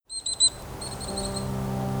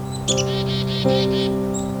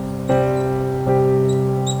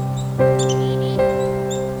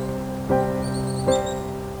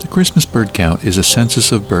The Christmas bird count is a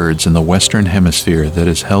census of birds in the Western Hemisphere that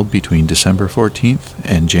is held between December 14th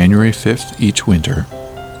and January 5th each winter.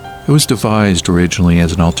 It was devised originally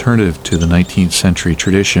as an alternative to the 19th century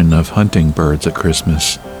tradition of hunting birds at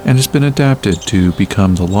Christmas, and has been adapted to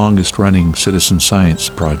become the longest-running citizen science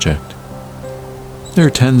project. There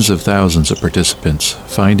are tens of thousands of participants,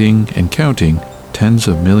 finding and counting tens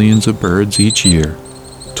of millions of birds each year.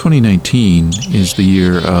 2019 is the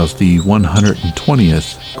year of the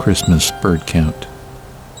 120th Christmas bird count.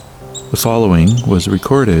 The following was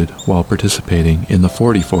recorded while participating in the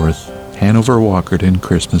 44th Hanover-Walkerton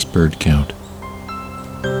Christmas bird count.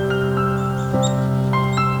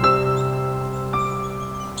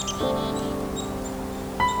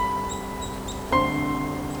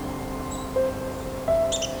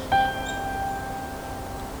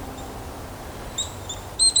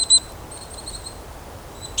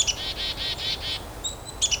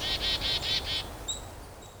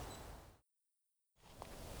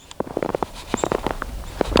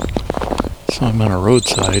 So I'm on a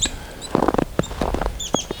roadside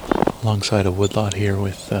alongside a woodlot here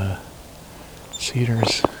with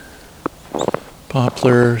cedars,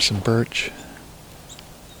 poplar, some birch,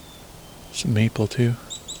 some maple too.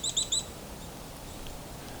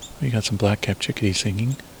 We got some black-capped chickadees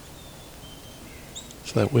singing.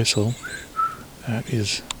 So that whistle, that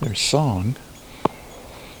is their song.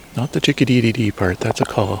 Not the chickadee-dee-dee part, that's a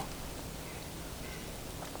call.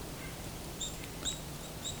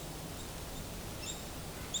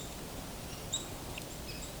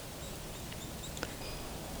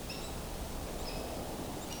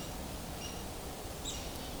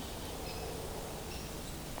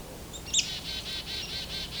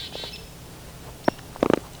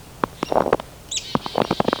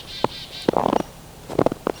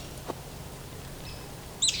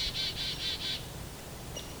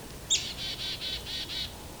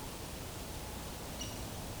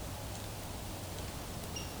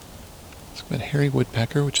 Got a hairy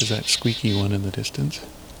woodpecker, which is that squeaky one in the distance.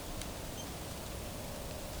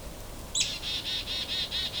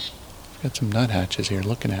 Got some nuthatches here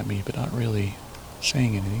looking at me, but not really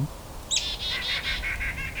saying anything.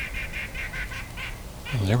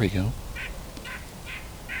 Oh, there we go.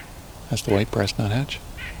 That's the white-breast nuthatch.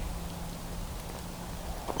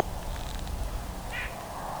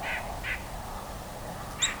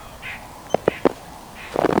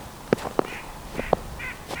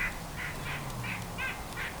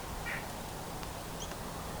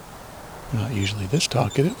 Not usually this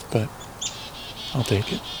talkative, but I'll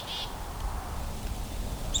take it.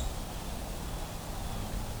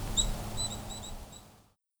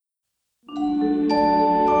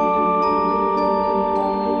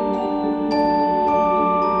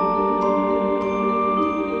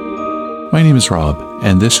 My name is Rob,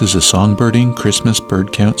 and this is a Songbirding Christmas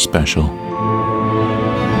Bird Count Special.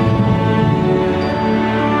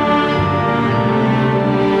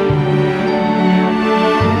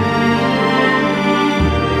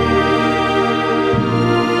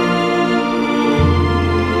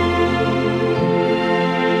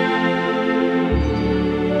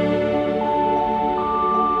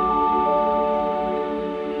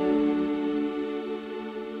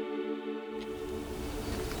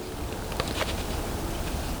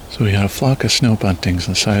 So we got a flock of snow buntings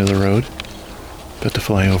on the side of the road, about to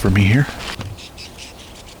fly over me here.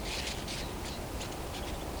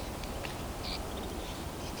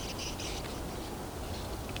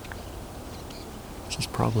 This is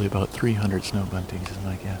probably about 300 snow buntings is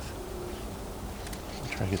my guess. I'll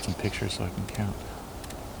try to get some pictures so I can count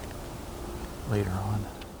later on.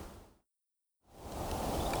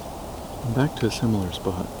 I'm back to a similar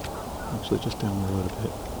spot, actually just down the road a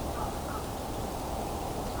bit.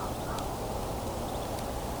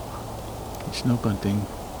 Snow bunting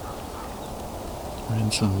are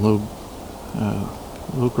in some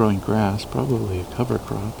low-growing grass, probably a cover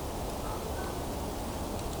crop.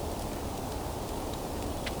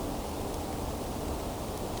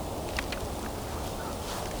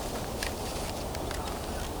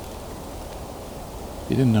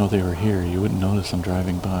 If you didn't know they were here, you wouldn't notice them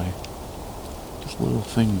driving by. Just little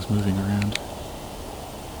things moving around.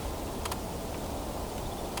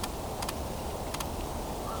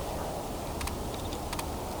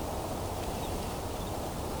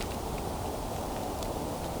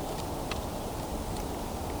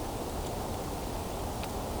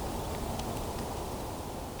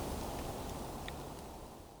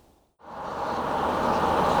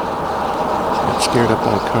 Scared up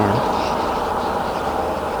by a car.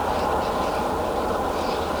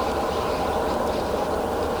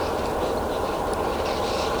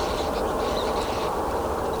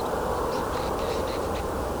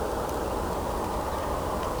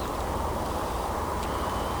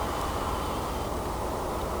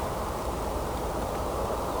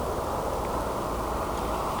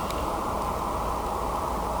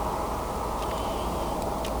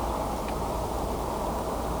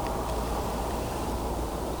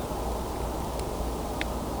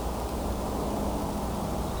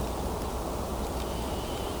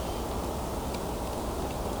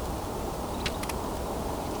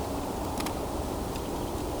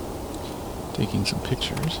 taking some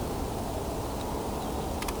pictures.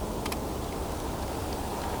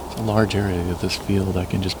 It's a large area of this field. I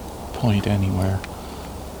can just point anywhere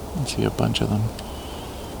and see a bunch of them.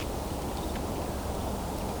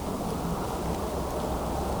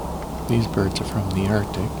 These birds are from the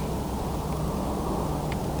Arctic.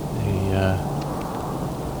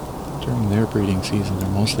 During their breeding season, they're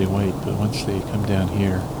mostly white, but once they come down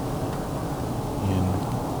here in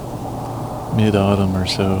mid-autumn or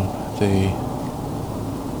so, they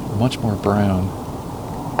are much more brown.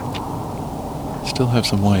 Still have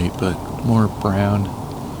some white, but more brown,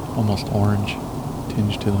 almost orange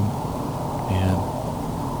tinge to them. And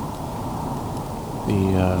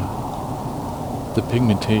the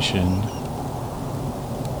pigmentation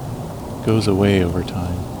goes away over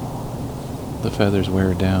time. The feathers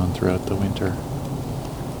wear down throughout the winter.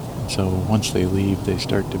 And so once they leave, they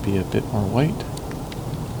start to be a bit more white,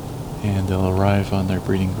 and they'll arrive on their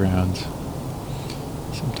breeding grounds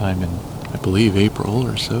sometime in, I believe, April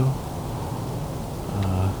or so.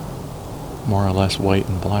 More or less white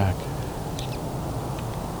and black,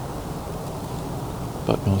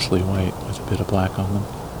 but mostly white with a bit of black on them.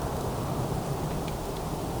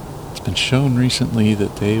 It's been shown recently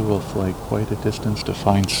that they will fly quite a distance to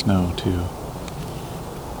find snow too.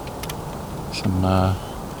 Some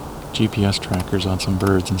GPS trackers on some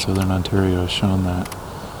birds in southern Ontario have shown that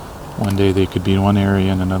one day they could be in one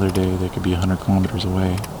area and another day they could be 100 kilometers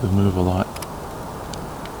away. They move a lot.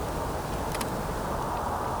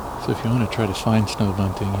 So if you want to try to find snow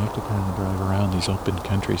bunting, you have to kind of drive around these open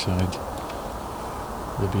countrysides.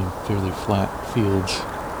 They'll be fairly flat fields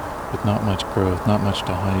with not much growth, not much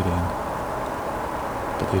to hide in.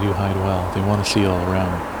 But they do hide well. They want to see all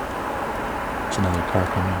around. It's another car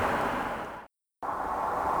coming.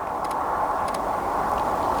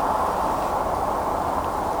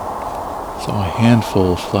 So a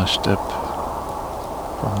handful flushed up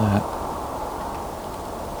from that.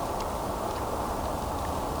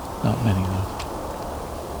 Not many though.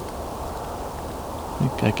 I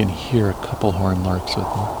think I can hear a couple horned larks with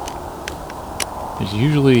them. There's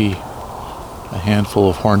usually a handful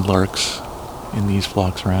of horned larks in these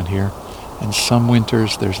flocks around here, and some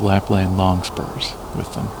winters there's Lapland longspurs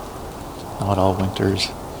with them. Not all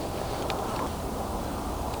winters.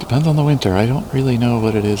 Depends on the winter. I don't really know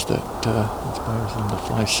what it is that inspires them to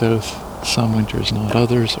fly south some winters, not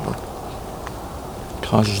others, or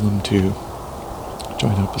causes them to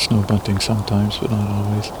join up with snow bunting sometimes, but not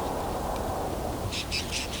always.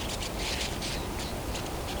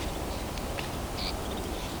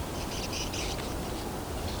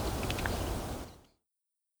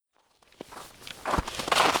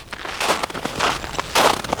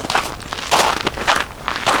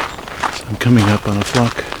 So I'm coming up on a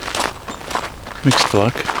flock, mixed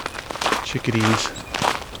flock, chickadees,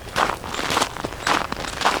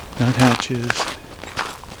 nuthatches.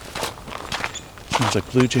 Sounds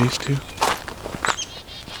like blue jays too.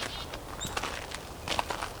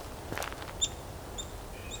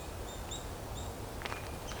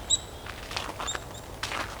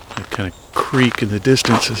 That kind of creak in the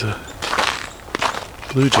distance is a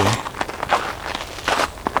blue jay.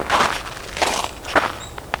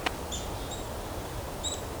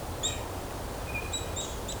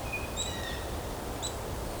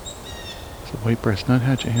 It's a white-breast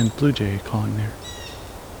nuthatch and blue jay calling there.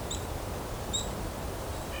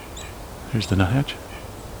 Here's the nuthatch.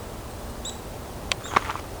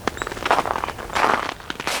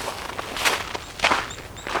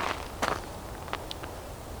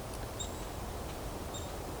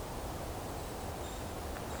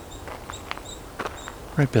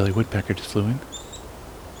 Red-bellied woodpecker just flew in.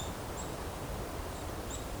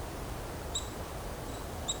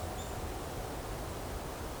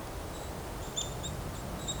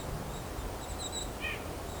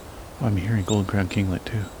 Oh, I'm hearing golden-crowned kinglet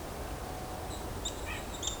too.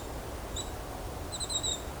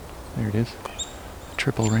 There it is. A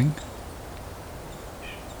triple ring.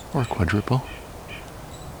 Or a quadruple.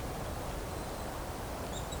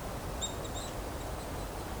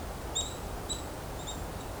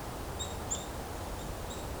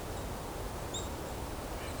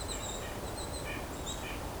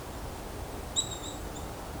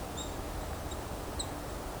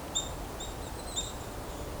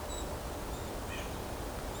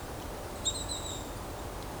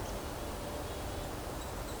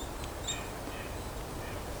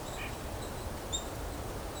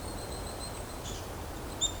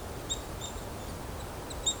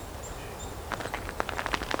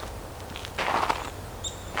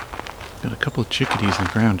 Got a couple of chickadees on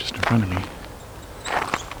the ground just in front of me.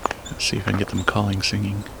 Let's see if I can get them calling,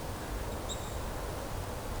 singing.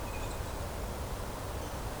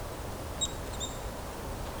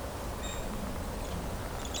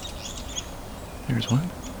 There's one.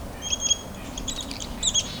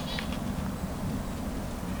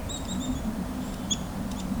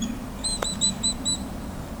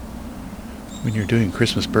 When you're doing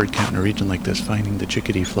Christmas bird count in a region like this, finding the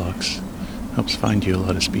chickadee flocks helps find you a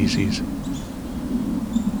lot of species.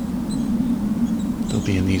 They'll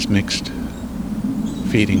be in these mixed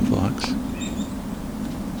feeding flocks.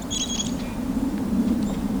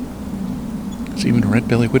 There's even a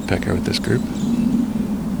red-bellied woodpecker with this group.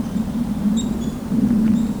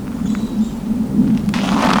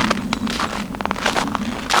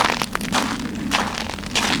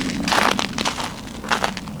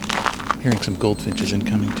 Hearing some goldfinches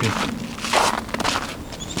incoming too.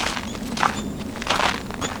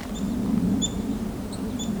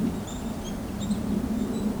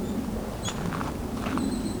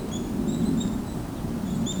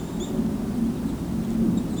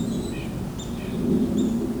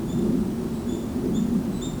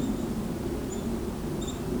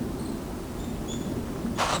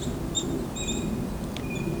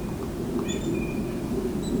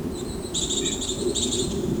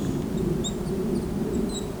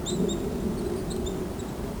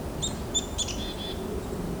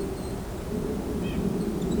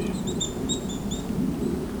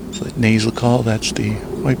 That nasal call, that's the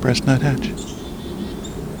white-breast nuthatch.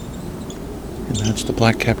 And that's the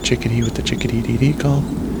black-capped chickadee with the chickadee dee call.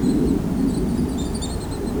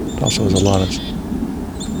 It also has a lot of...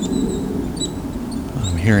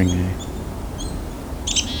 I'm hearing a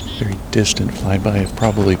very distant flyby of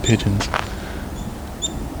probably pigeons.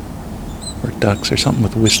 Or ducks or something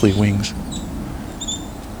with whistly wings.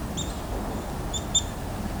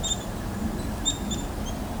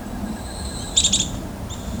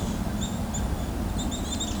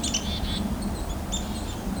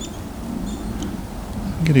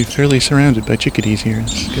 I'm getting fairly surrounded by chickadees here.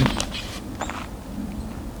 This is good.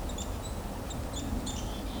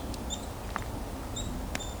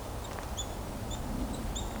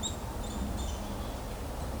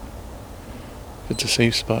 If it's a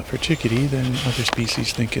safe spot for chickadee, then other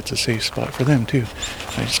species think it's a safe spot for them too.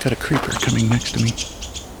 I just got a creeper coming next to me.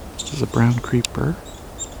 This is a brown creeper.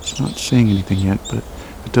 It's not saying anything yet, but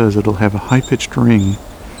if it does, it'll have a high-pitched ring,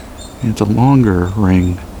 and it's a longer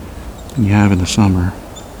ring than you have in the summer.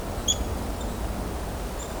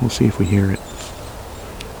 We'll see if we hear it.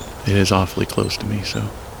 It is awfully close to me, so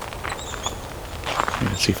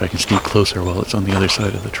let's see if I can sneak closer while it's on the other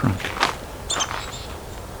side of the trunk.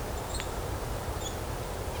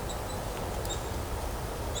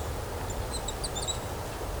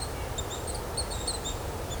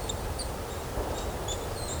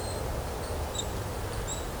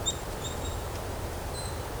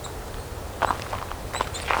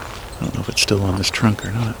 I don't know if it's still on this trunk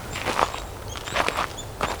or not.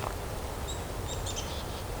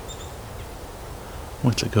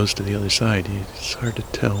 Once it goes to the other side, it's hard to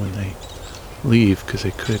tell when they leave because they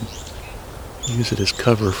could use it as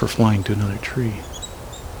cover for flying to another tree.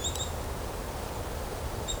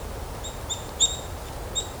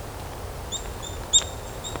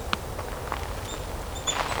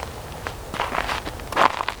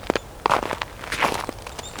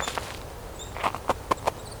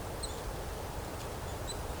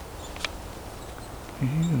 Okay,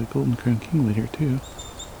 got a golden crown kinglet here too.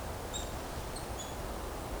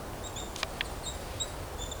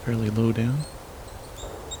 Fairly low down.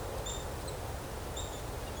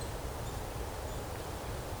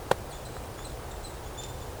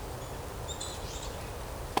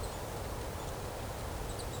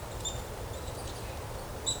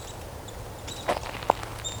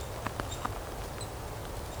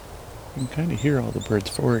 You can kind of hear all the birds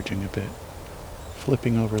foraging a bit,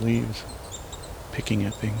 flipping over leaves, picking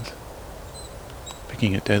at things,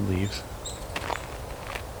 picking at dead leaves.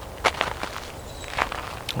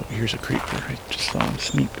 Oh, here's a creeper. I just saw him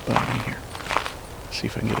sneak by me here. Let's see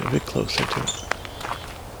if I can get a bit closer to it.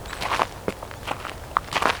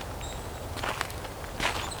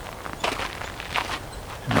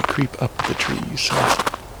 And they creep up the trees, so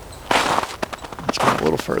let's go a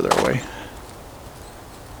little further away.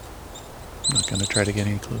 I'm not going to try to get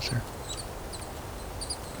any closer.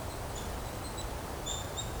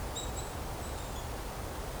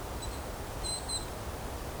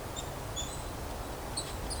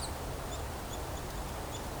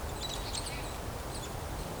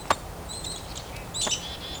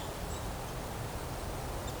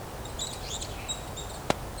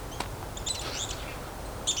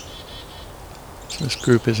 This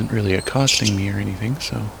group isn't really accosting me or anything,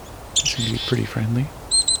 so they seem to be pretty friendly.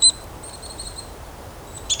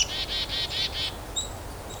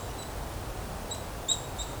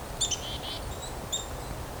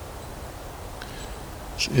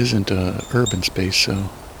 This isn't a urban space,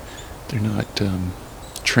 so they're not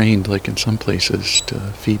trained like in some places to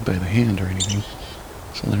feed by the hand or anything.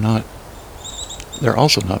 So they're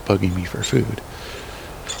also not bugging me for food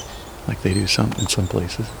like they do in some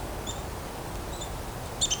places.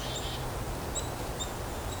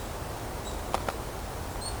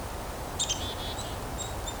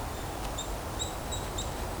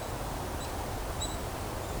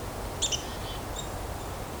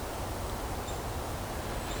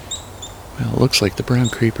 Well, it looks like the brown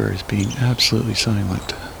creeper is being absolutely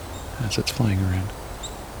silent as it's flying around.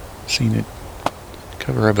 I've seen it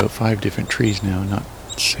cover about 5 different trees now and not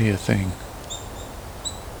say a thing.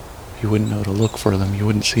 You wouldn't know to look for them, you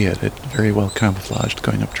wouldn't see it. It's very well camouflaged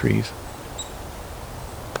going up trees.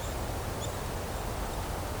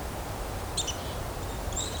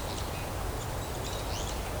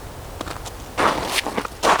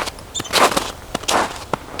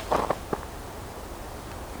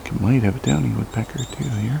 Might have a downy woodpecker too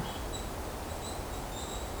here.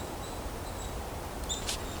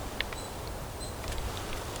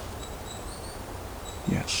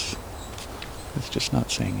 Yes. It's just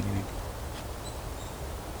not saying anything.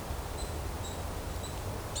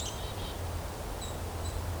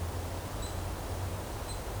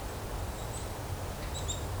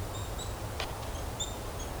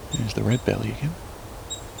 There's the red belly again.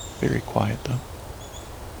 Very quiet though.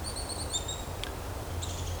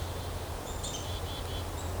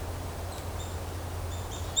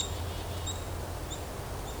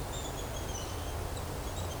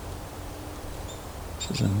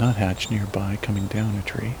 There's a nuthatch nearby coming down a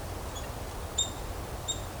tree.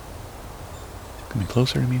 Coming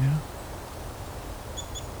closer to me now.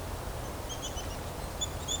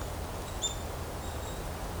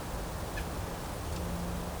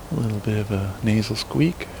 A little bit of a nasal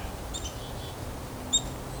squeak.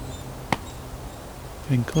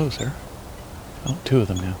 Getting closer. Oh, 2 of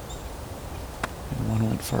them now. And one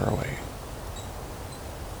went far away.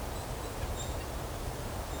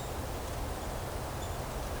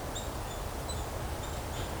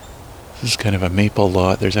 This is kind of a maple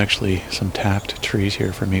lot. There's actually some tapped trees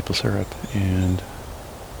here for maple syrup, and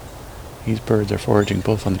these birds are foraging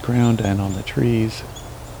both on the ground and on the trees.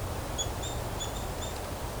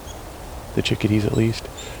 The chickadees at least.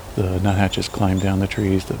 The nuthatches climb down the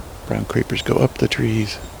trees, the brown creepers go up the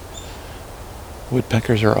trees,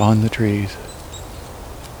 woodpeckers are on the trees,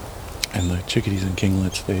 and the chickadees and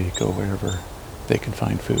kinglets, they go wherever they can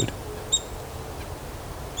find food.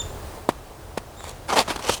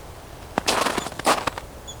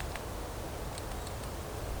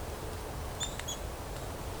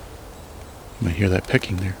 You might hear that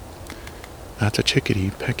pecking there. That's a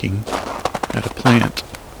chickadee pecking at a plant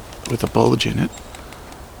with a bulge in it.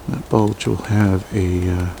 That bulge will have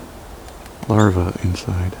a larva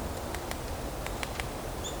inside.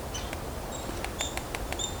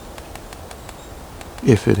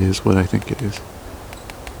 If it is what I think it is.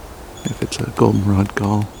 If it's a goldenrod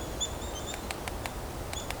gall.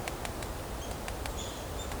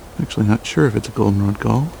 Actually not sure if it's a goldenrod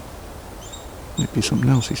gall. Might be something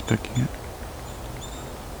else he's pecking at.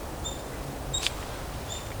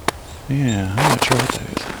 Yeah, I'm not sure what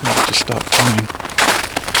that is. I'll just stop flying.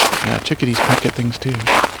 Yeah, chickadees peck at things too.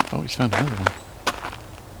 Oh, he's found another one.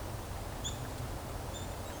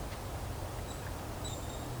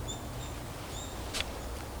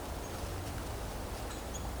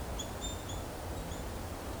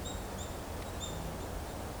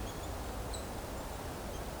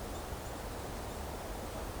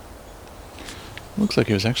 Looks like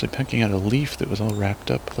it was actually pecking at a leaf that was all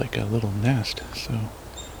wrapped up like a little nest, so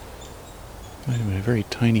might have been a very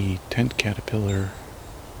tiny tent caterpillar,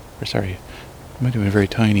 or sorry, might have been a very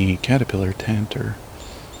tiny caterpillar tent or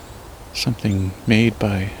something made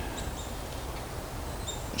by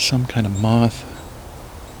some kind of moth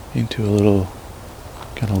into a little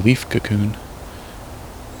kind of leaf cocoon.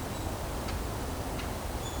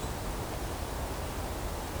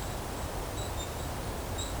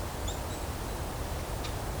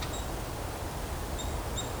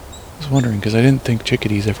 I was wondering, because I didn't think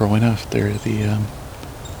chickadees ever went after the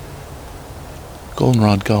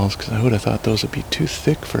goldenrod gulls, because I would have thought those would be too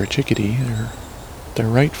thick for a chickadee. They're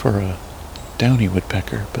right for a downy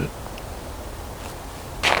woodpecker, but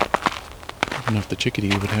I don't know if the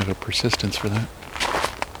chickadee would have a persistence for that.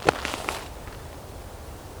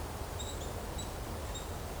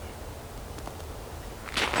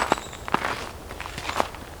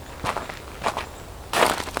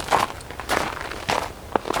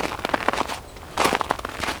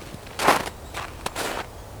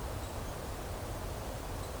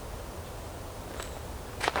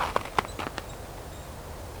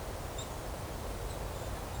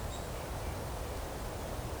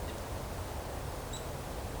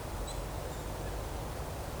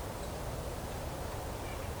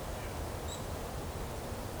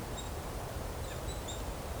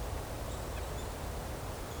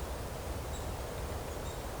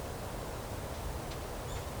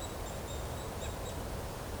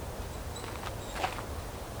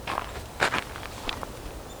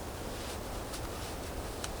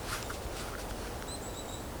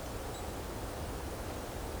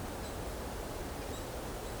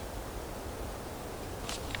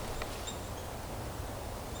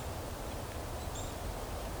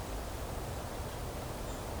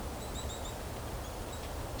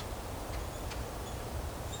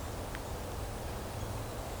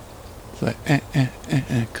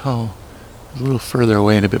 the call is a little further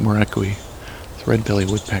away and a bit more echoey. It's red-bellied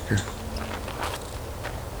woodpecker.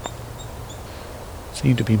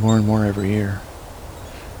 Seem to be more and more every year.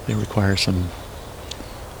 They require some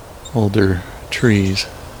older trees.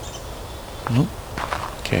 Oh,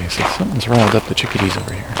 okay, so something's riled up the chickadees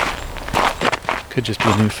over here. Could just be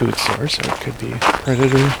a new food source, or it could be a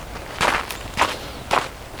predator.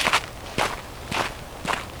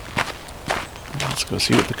 Let's go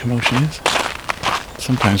see what the commotion is.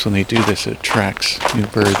 Sometimes when they do this, it attracts new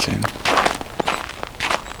birds in.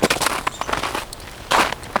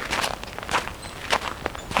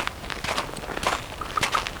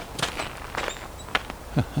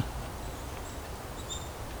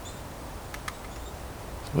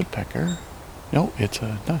 Woodpecker. No, it's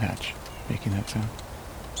a nuthatch making that sound.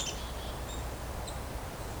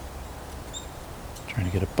 Trying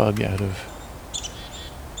to get a bug out of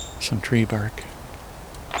some tree bark.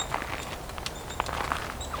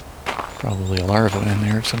 Probably a larva in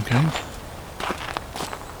there of some kind.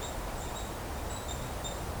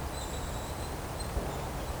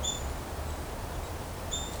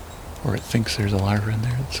 Or it thinks there's a larva in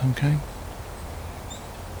there of some kind.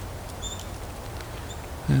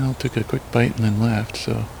 Well, took a quick bite and then left,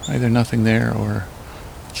 so either nothing there or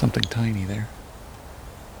something tiny there.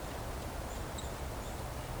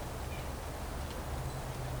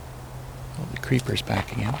 Oh, the creeper's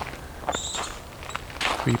backing in.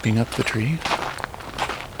 Creeping up the tree.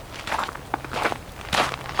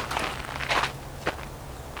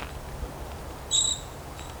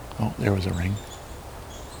 Oh, there was a ring.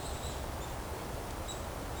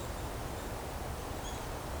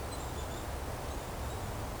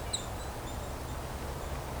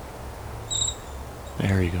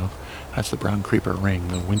 There you go. That's the brown creeper ring,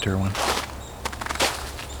 the winter one.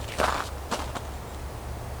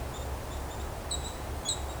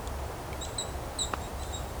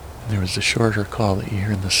 And there was the shorter call that you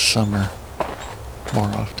hear in the summer more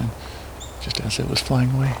often, just as it was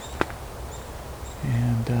flying away.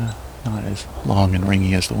 And not as long and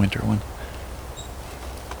ringy as the winter one.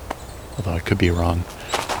 Although I could be wrong.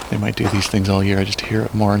 They might do these things all year. I just hear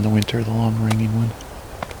it more in the winter, the long ringing one.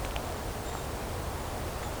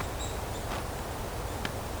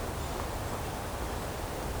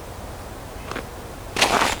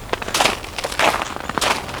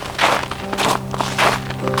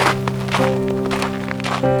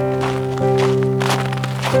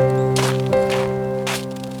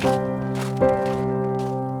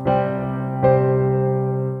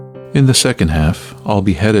 In the second half, I'll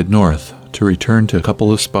be headed north to return to a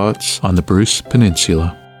couple of spots on the Bruce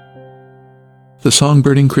Peninsula. The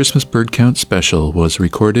Songbirding Christmas Bird Count special was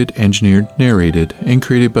recorded, engineered, narrated, and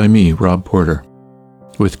created by me, Rob Porter,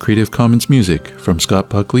 with Creative Commons music from Scott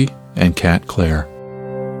Buckley and Kat Clare.